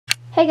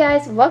Hey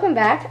guys, welcome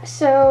back.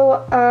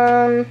 So,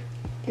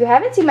 if you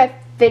haven't seen my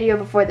video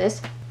before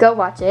this, go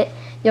watch it.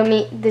 You'll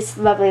meet this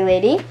lovely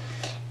lady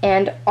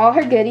and all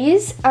her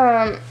goodies.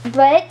 But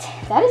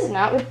that is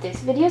not what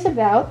this video is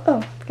about.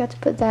 Oh, forgot to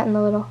put that in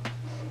the little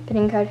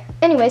bidding card.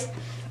 Anyways,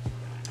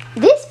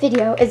 this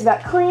video is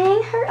about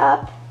cleaning her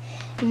up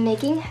and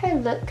making her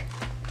look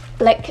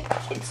like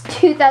it's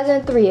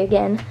 2003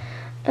 again.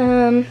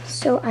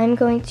 So I'm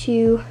going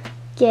to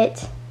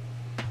get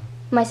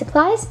my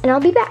supplies and I'll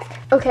be back.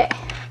 Okay,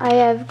 I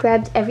have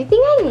grabbed everything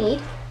I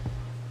need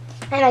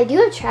and I do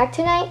have track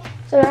tonight,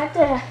 so I have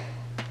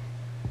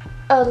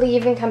to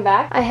leave and come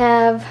back. I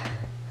have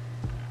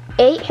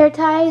 8 hair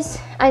ties,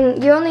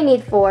 and you only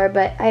need 4,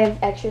 but I have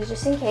extras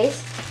just in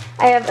case.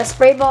 I have a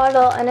spray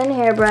bottle and a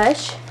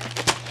hairbrush,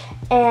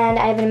 and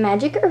I have a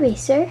magic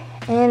eraser,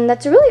 and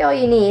that's really all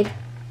you need.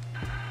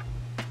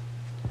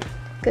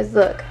 Because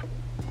look.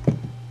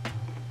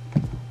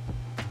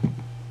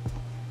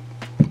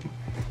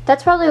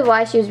 That's probably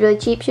why she was really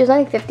cheap. She was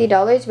only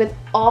 $50 with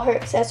all her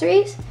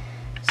accessories.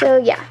 So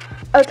yeah.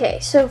 Okay,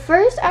 so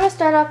first I'm gonna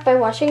start off by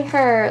washing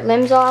her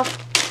limbs off.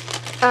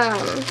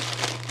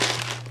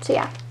 So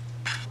yeah.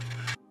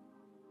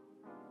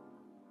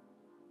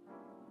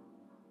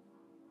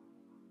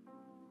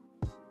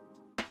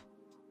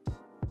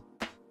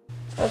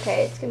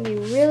 Okay, it's gonna be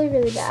really,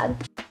 really bad.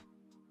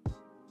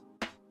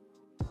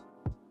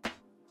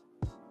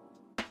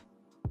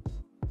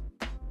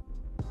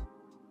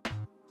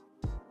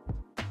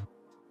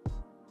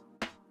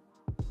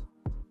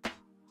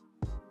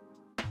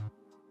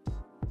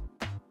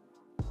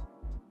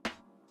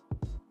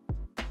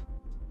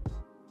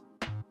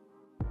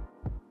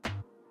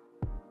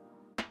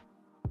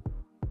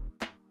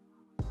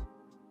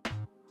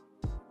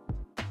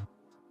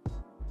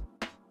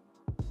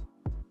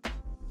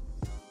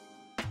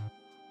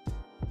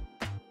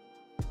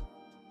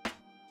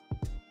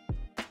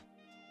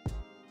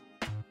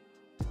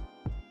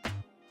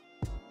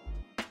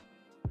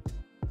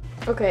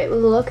 Okay,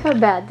 look how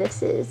bad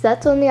this is.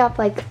 That's only off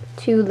like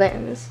 2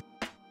 limbs.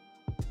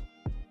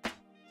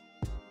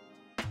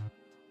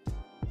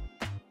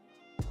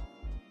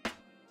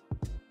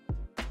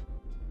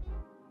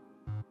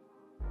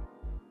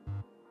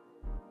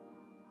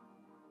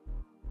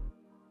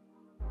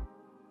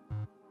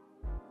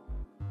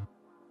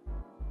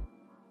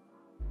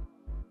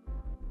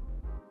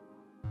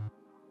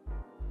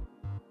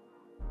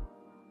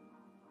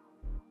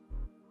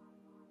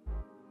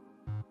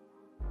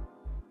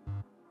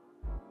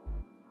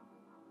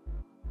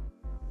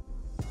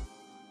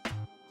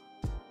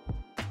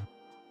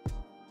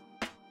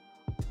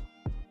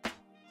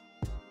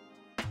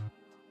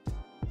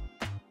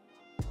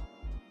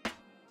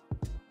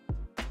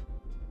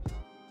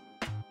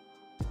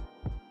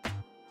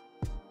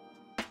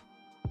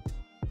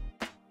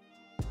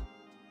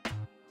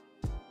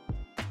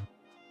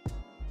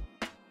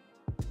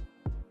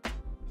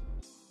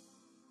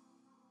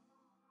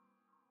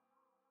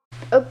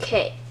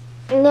 Okay,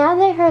 now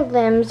that her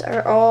limbs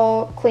are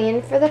all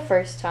clean for the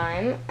first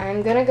time,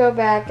 I'm gonna go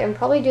back and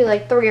probably do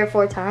like 3 or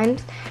 4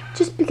 times,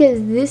 just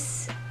because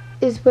this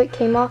is what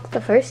came off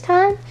the first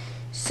time.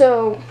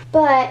 So,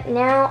 but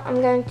now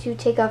I'm going to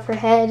take off her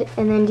head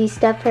and then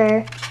de-stuff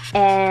her,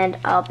 and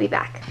I'll be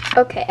back.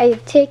 Okay,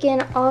 I've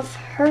taken off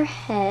her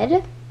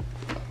head,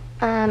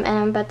 and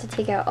I'm about to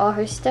take out all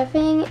her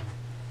stuffing,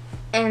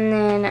 and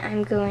then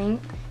I'm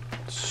going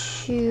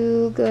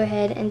to go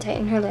ahead and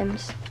tighten her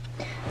limbs.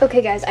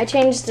 Okay guys, I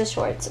changed the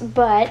shorts,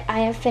 but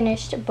I have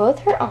finished both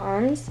her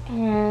arms,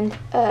 and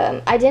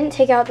I didn't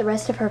take out the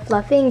rest of her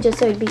fluffing just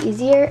so it'd be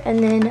easier, and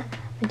then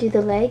I do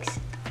the legs,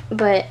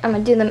 but I'm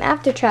gonna do them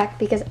after track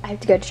because I have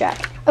to go to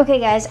track. Okay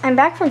guys, I'm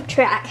back from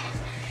track,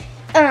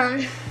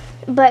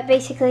 but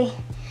basically,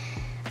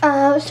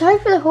 sorry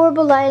for the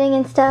horrible lighting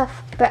and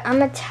stuff, but I'm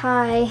gonna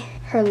tie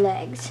her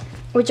legs,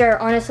 which are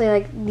honestly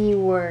like the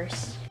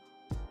worst.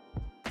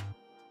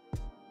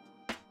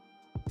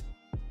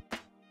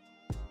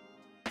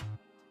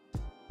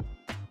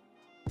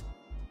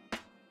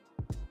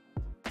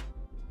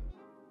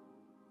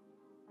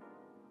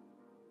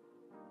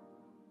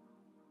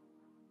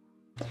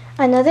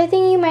 Another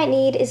thing you might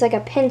need is like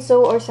a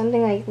pencil or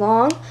something like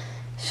long.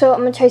 So I'm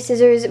gonna try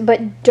scissors,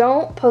 but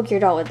don't poke your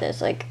doll with this.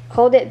 Like,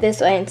 hold it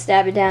this way and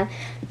stab it down,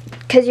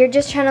 because you're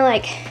just trying to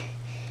like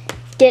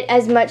get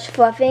as much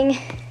fluffing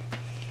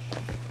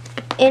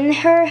in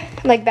her,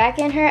 like back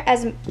in her,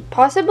 as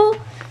possible.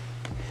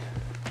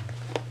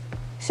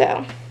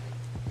 So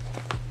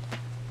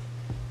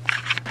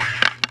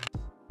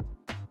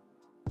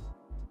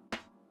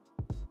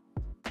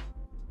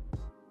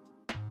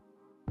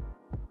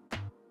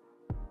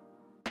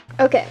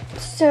okay,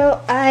 so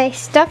I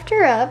stuffed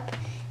her up,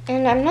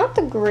 and I'm not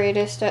the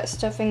greatest at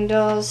stuffing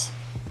dolls,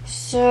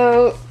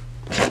 so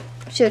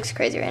she looks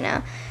crazy right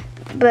now,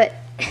 but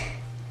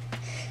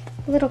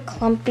a little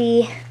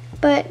clumpy,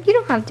 but you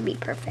don't have to be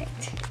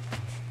perfect.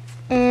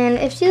 And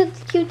if she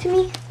looks cute to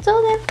me, that's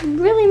all that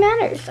really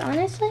matters,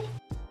 honestly.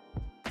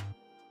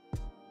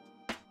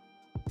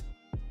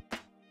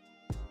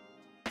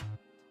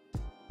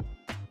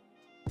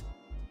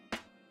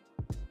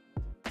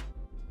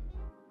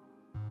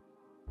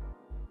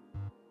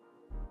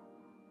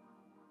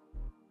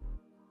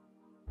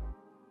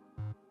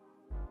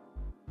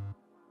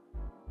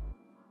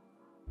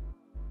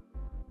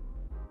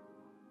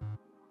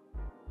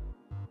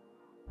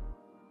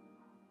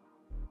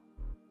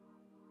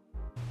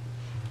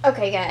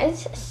 Okay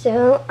guys,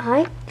 so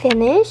I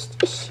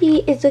finished. She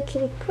is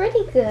looking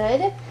pretty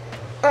good.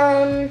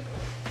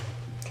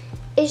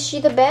 Is she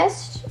the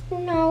best?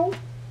 No,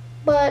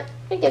 but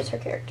it gives her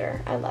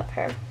character. I love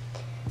her.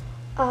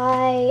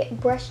 I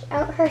brushed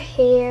out her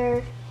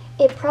hair.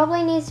 It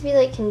probably needs to be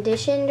like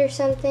conditioned or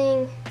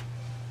something,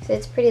 so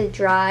it's pretty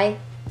dry,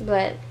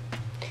 but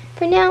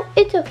for now,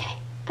 it's okay.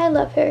 I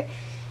love her.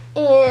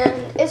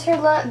 And is her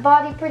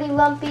body pretty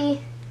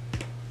lumpy?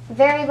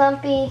 Very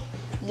lumpy?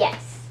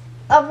 Yes.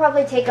 I'll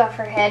probably take off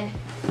her head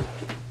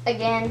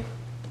again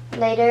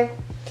later.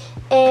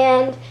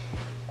 And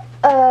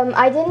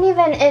I didn't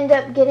even end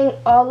up getting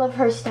all of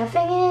her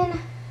stuffing in,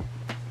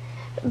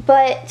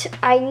 but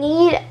I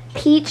need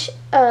peach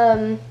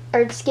or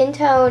skin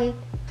tone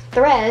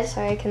thread,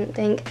 sorry I couldn't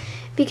think,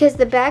 because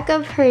the back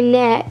of her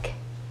neck,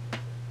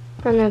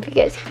 I don't know if you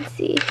guys can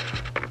see,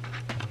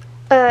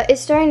 is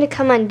starting to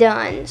come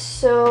undone.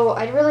 So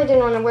I really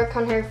didn't want to work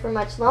on her for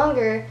much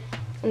longer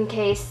in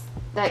case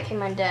that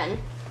came undone.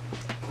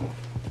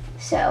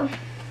 So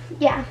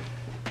yeah,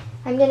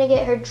 I'm gonna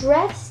get her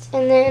dressed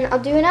and then I'll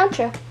do an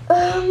outro.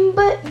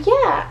 But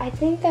yeah, I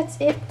think that's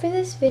it for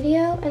this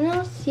video and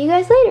I'll see you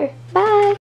guys later. Bye!